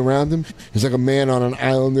nobody around him. He's like a man on an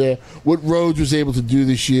island there. What Rhodes was able to do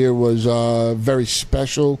this year was very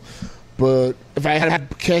special. But if I had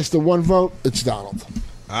to cast the one vote, it's Donald.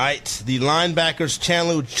 All right. The linebackers,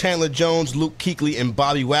 Chandler Jones, Luke Kuechly, and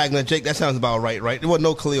Bobby Wagner. Jake, that sounds about right? There wasn't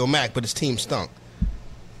no Khalil Mack, but his team stunk.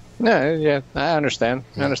 No, yeah, I understand.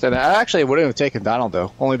 I understand that. I actually wouldn't have taken Donald,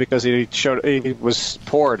 though, only because he was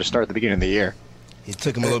poor to start at the beginning of the year. It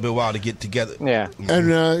took him a little bit while to get together. Yeah.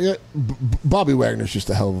 And Bobby Wagner's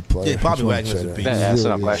just a hell of a player. Yeah, Bobby Wagner's a beast. That's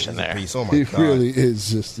no question there. Oh, my he God. really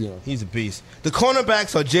is just, He's a beast. The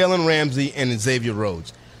cornerbacks are Jalen Ramsey and Xavier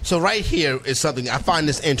Rhodes. So right here is something, I find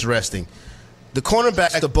this interesting. The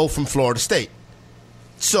cornerbacks are both from Florida State.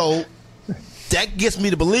 So that gets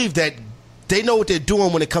me to believe that they know what they're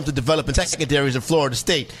doing when it comes to developing secondaries in Florida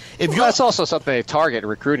State. That's also something they target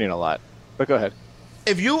recruiting a lot. But go ahead.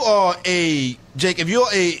 If you are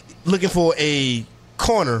looking for a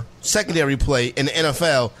corner secondary play in the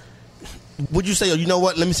NFL, would you say, you know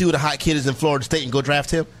what? Let me see who the hot kid is in Florida State and go draft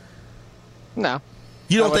him? No.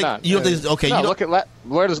 You don't think? Not. You don't think? Okay. No, look at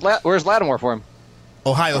where's Lattimore for him?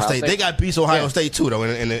 Ohio State. They got beast Ohio State too, though,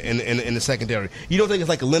 in the secondary. You don't think it's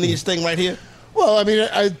like a lineage thing right here? Well, I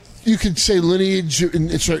mean, you could say lineage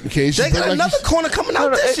in certain cases. They got another corner coming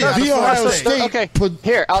out this year. The Ohio State. Okay,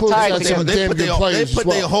 here, I'll tie it together. They put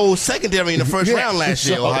their whole secondary in the first round last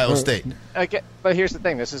year, Ohio State. Okay, but here's the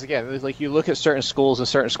thing. This is, again, like you look at certain schools, and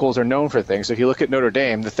certain schools are known for things. If you look at Notre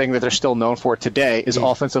Dame, the thing that they're still known for today is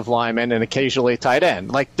offensive linemen and occasionally tight end.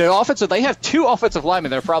 Like, they have 2 offensive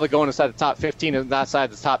linemen that are probably going inside the top 15 and not inside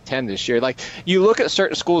the top 10 this year. Like, you look at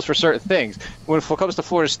certain schools for certain things. When it comes to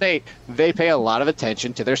Florida State, they pay a lot of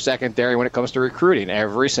attention to their secondary when it comes to recruiting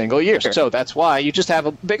every single year. So that's why you just have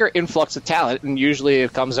a bigger influx of talent, and usually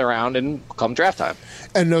it comes around and come draft time.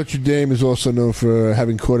 And Notre Dame is also known for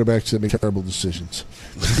having quarterbacks that make terrible decisions.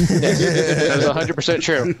 That's 100%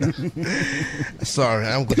 true. Sorry,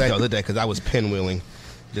 I'm glad y'all did that because I was pinwheeling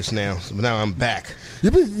just now. So now I'm back. I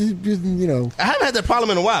haven't had that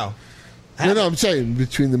problem in a while. I'm saying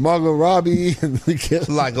between the Margot Robbie and there's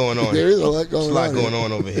a lot going on. There is a lot going on. There's a lot going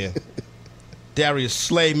on over here. Darius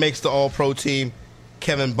Slay makes the All-Pro team.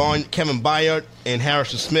 Kevin Byard and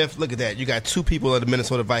Harrison Smith. Look at that. You got 2 people of the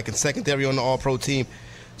Minnesota Vikings secondary on the All-Pro team.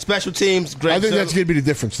 Special teams. I think that's going to be the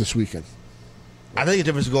difference this weekend. I think the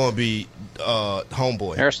difference is going to be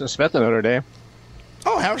homeboy. Harrison Smith in Notre Dame.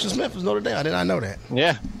 Oh, Harrison Smith was Notre Dame. I did not know that.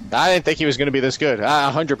 Yeah. I didn't think he was going to be this good.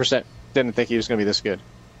 I 100% didn't think he was going to be this good.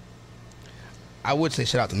 I would say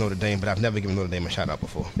shout out to Notre Dame, but I've never given Notre Dame a shout out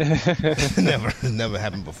before. Never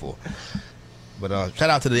happened before. But shout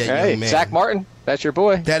out to the young man. Zach Martin, that's your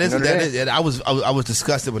boy. That is. I was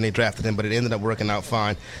disgusted when they drafted him, but it ended up working out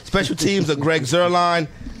fine. Special teams are Greg Zuerlein,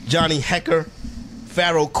 Johnny Hecker,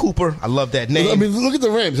 Pharaoh Cooper. I love that name. I mean, look at the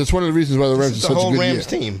Rams. That's one of the reasons why the Rams are such a good year. The whole Rams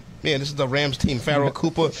team. Yeah, this is the Rams team. Pharaoh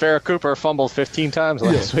Cooper. Pharaoh Cooper fumbled 15 times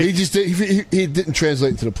last week. He didn't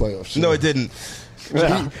translate to the playoffs. So. No, it didn't.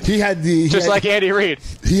 Yeah. He had like Andy Reid.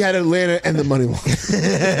 He had Atlanta and the money line.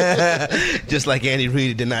 Just like Andy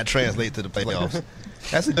Reid did not translate to the playoffs.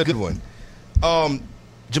 That's a good one.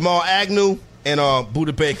 Jamal Agnew and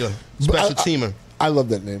Buda Baker, special teamer. I love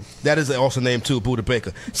that name. That is an awesome name, too, Buda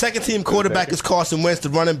Baker. Second team quarterback is Carson Wentz. The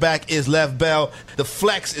running back is Lev Bell. The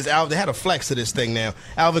flex is Alvin. They had a flex to this thing now.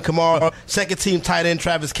 Alvin Kamara. Second team tight end,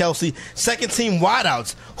 Travis Kelce. Second team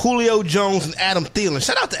wideouts, Julio Jones and Adam Thielen.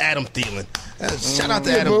 Shout out to Adam Thielen. Shout out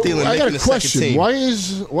to Adam Thielen. I got making a the question. second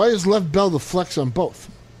team. Why is Lev Bell the flex on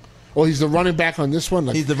both? Oh, he's the running back on this one?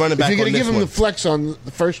 He's the running back on this one. If you're going to give him the flex on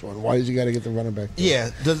the first one, why does he got to get the running back?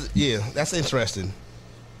 Yeah, that's interesting.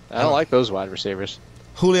 I don't like those wide receivers.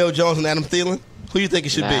 Julio Jones and Adam Thielen? Who do you think it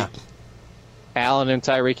should be? Allen and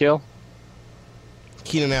Tyreek Hill?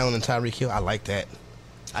 Keenan Allen and Tyreek Hill. I like that.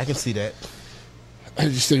 I can see that. I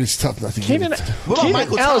just think it's tough not to give it.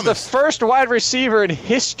 Keenan Allen's the first wide receiver in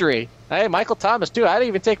history. Hey, Michael Thomas, too. I didn't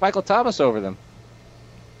even take Michael Thomas over them.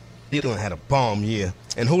 Thielen had a bomb year.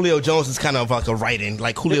 And Julio Jones is kind of like a write-in.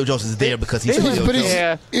 Like, Julio Jones is there because he's Julio but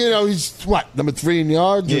Jones. He's what, number 3 in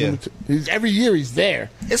yards? Yeah. Every year he's there.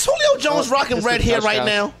 Is Julio Jones rocking red hair right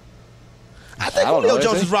now? I think Julio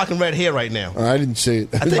Jones is rocking red hair right now. I didn't see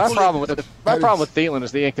it. My problem with Thielen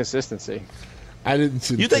is the inconsistency. I didn't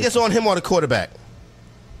see it. You think it's on him or the quarterback?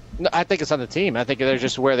 No, I think it's on the team. I think they're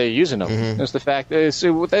just where they're using them. It's the fact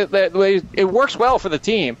that it works well for the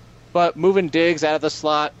team, but moving Diggs out of the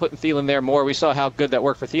slot, putting Thielen there more, we saw how good that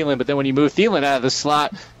worked for Thielen. But then when you move Thielen out of the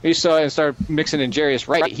slot, we saw and started mixing in Jarius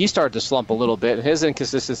Wright. He started to slump a little bit, and his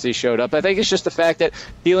inconsistency showed up. I think it's just the fact that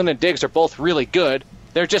Thielen and Diggs are both really good.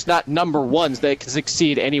 They're just not number ones that can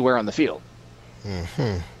succeed anywhere on the field.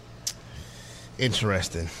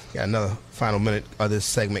 Interesting. Got another final minute of this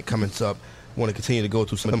segment coming up. Want to continue to go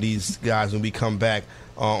through some of these guys when we come back.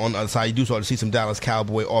 On the other side, you do start to see some Dallas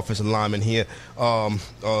Cowboy offensive linemen here.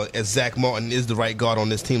 As Zach Martin is the right guard on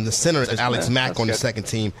this team. The center is Alex Mack on the second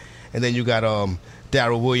team. And then you got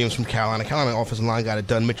Darrell Williams from Carolina. Carolina offensive line got it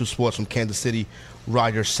done. Mitchell Schwartz from Kansas City.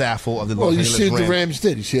 Roger Saffold of the Los Angeles Rams. Well, you see what the Rams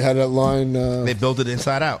did. You see how that line... They built it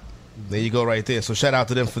inside out. There you go right there. So shout out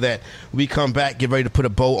to them for that. We come back, get ready to put a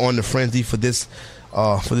bow on the frenzy for this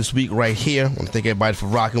week right here. I want to thank everybody for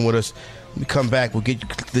rocking with us. When we come back, we'll get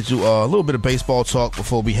you a little bit of baseball talk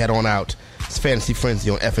before we head on out. It's Fantasy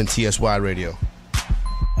Frenzy on FNTSY Radio.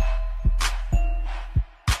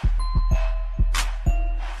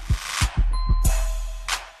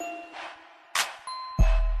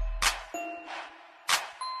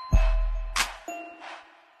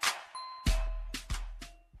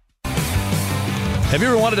 Have you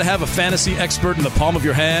ever wanted to have a fantasy expert in the palm of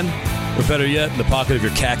your hand? Or better yet, in the pocket of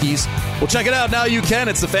your khakis? Well, check it out. Now you can.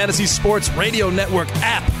 It's the Fantasy Sports Radio Network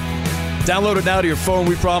app. Download it now to your phone,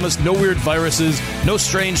 we promise. No weird viruses, no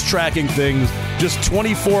strange tracking things. Just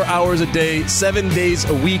 24 hours a day, 7 days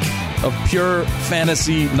a week of pure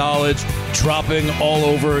fantasy knowledge dropping all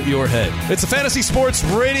over your head. It's the Fantasy Sports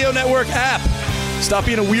Radio Network app. Stop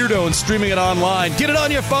being a weirdo and streaming it online. Get it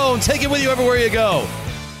on your phone. Take it with you everywhere you go.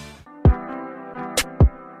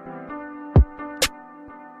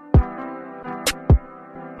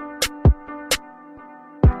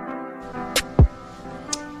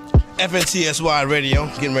 FNTSY Radio,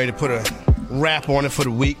 getting ready to put a wrap on it for the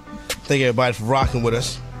week. Thank everybody for rocking with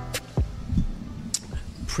us.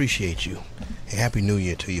 Appreciate you. Hey, Happy New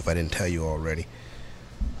Year to you if I didn't tell you already.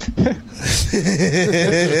 2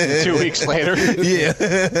 weeks later. Yeah.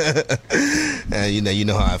 You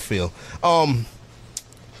know how I feel.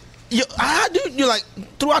 You like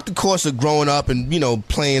throughout the course of growing up and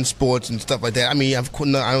playing sports and stuff like that. I mean, I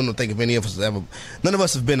don't think if any of us ever. None of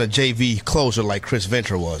us have been a JV closer like Chris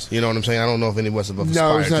Ventura was. You know what I'm saying? I don't know if any of us have aspired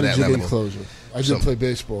No, I was not to a that JV level. closer. I did play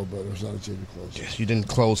baseball, but I was not a JV closer. Yes, you didn't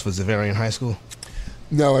close for Xaverian High School.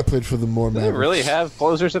 No, I played for the Moore Did they Mavericks. really have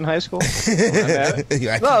closers in high school? No,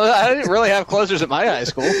 I didn't really have closers at my high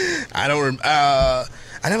school. I don't. I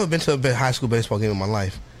never been to a high school baseball game in my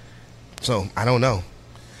life, so I don't know.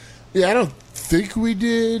 Yeah, I don't think we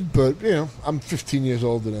did, but I'm 15 years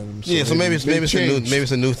older than him. So So maybe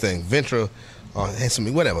it's a new thing. Ventura, had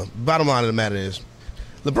something, whatever. Bottom line of the matter is,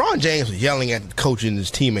 LeBron James was yelling at the coach and his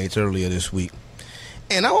teammates earlier this week,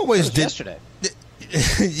 and I always did yesterday.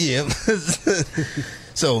 Yeah.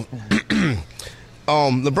 So,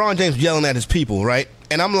 LeBron James yelling at his people, right?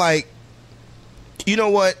 And I'm like, you know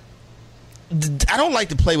what? I don't like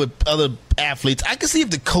to play with other athletes. I can see if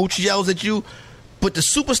the coach yells at you, but the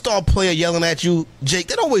superstar player yelling at you, Jake,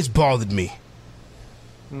 that always bothered me.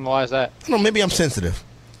 Why is that? I don't know, maybe I'm sensitive.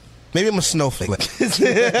 Maybe I'm a snowflake. It's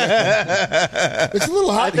a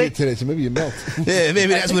little hot here today, so maybe you melt. Yeah,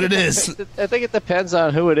 maybe that's what it is. I think it depends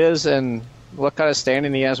on who it is and what kind of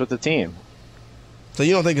standing he has with the team. So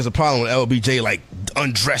you don't think it's a problem with LBJ like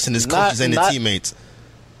undressing his coaches and his teammates?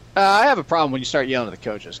 I have a problem when you start yelling at the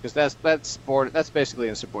coaches because that's basically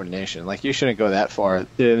insubordination. Like you shouldn't go that far,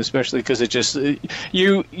 especially because it just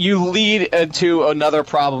you lead into another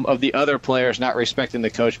problem of the other players not respecting the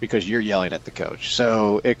coach because you're yelling at the coach.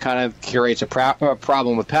 So it kind of creates a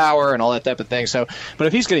problem with power and all that type of thing. So, but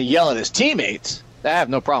if he's going to yell at his teammates, I have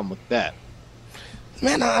no problem with that.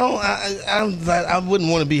 Man, I wouldn't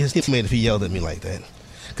want to be his teammate if he yelled at me like that.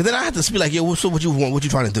 Because then I have to be like, yo, so what you want? What you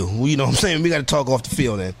trying to do? Well, you know what I'm saying? We got to talk off the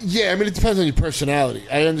field then. Yeah, I mean, it depends on your personality.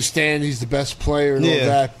 I understand he's the best player and all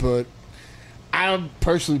that, but I'm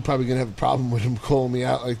personally probably going to have a problem with him calling me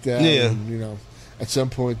out like that. Yeah. And, at some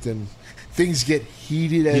point, then things get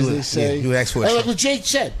heated, as they say. Yeah, you would ask for a trade. Like what Jake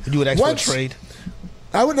said. You would ask for a trade?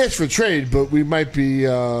 I wouldn't ask for a trade, but we might be...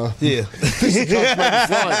 But the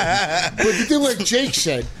thing like Jake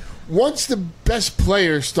said, once the best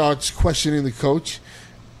player starts questioning the coach,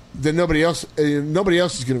 then nobody else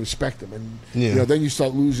is going to respect him, and then you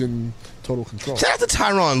start losing total control. Shout out to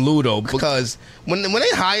Tyronn Lue though, because when they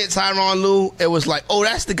hired Tyronn Lue, it was like, oh,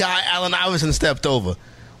 that's the guy Allen Iverson stepped over.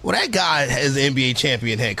 Well, that guy is an NBA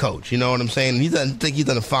champion head coach. You know what I'm saying? I think he's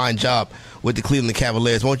done a fine job with the Cleveland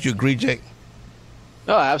Cavaliers. Won't you agree, Jake?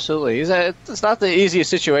 Oh, absolutely. It's not the easiest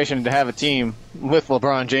situation to have a team with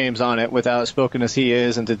LeBron James on it, with outspoken as he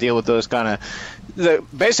is, and to deal with those kind of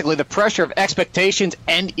basically the pressure of expectations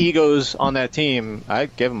and egos on that team. I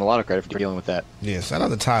give him a lot of credit for dealing with that. Yeah, shout out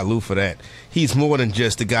to Ty Lue for that. He's more than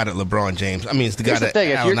just the guy that LeBron James. I mean, it's the guy that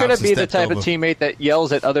if you're going to be the type of teammate that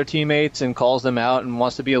yells at other teammates and calls them out and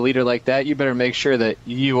wants to be a leader like that, you better make sure that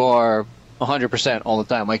you are 100% all the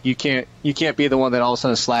time. Like you can't be the one that all of a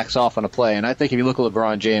sudden slacks off on a play. And I think if you look at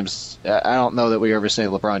LeBron James, I don't know that we ever say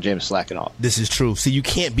LeBron James slacking off. This is true. See, you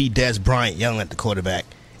can't be Des Bryant yelling at the quarterback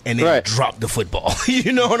and then drop the football.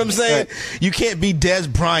 You know what I'm saying? Right. You can't be Des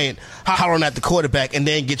Bryant hollering at the quarterback and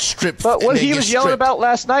then get stripped. But what he was yelling about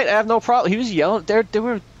last night, I have no problem. He was yelling. They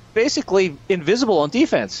were basically invisible on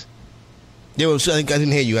defense. I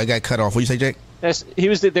didn't hear you. I got cut off. What did you say, Jake? Yes,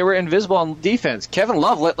 they were invisible on defense. Kevin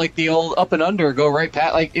Love let the old up and under go right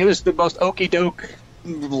past. It was the most okey-doke,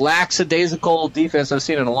 lackadaisical defense I've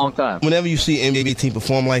seen in a long time. Whenever you see an NBA team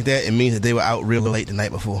perform like that, it means that they were out real late the night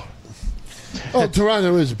before. Oh,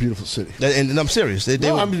 Toronto is a beautiful city. And I'm serious. I've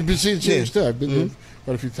been seeing cities too. I've been there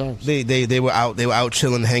quite a few times. They were out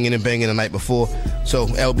chilling, hanging and banging the night before. So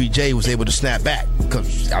LBJ was able to snap back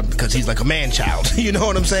because he's like a man child. You know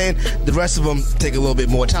what I'm saying? The rest of them take a little bit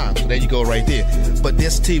more time. So there you go, right there. But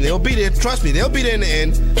this team, they'll be there. Trust me, they'll be there in the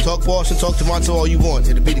end. Talk Boston, talk Toronto, all you want.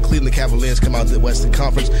 It'll be the Cleveland Cavaliers come out to the Western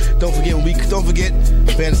Conference. Don't forget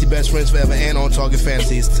Fantasy Best Friends Forever and On Target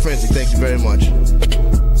Fantasy. It's Frenzy. Thank you very much.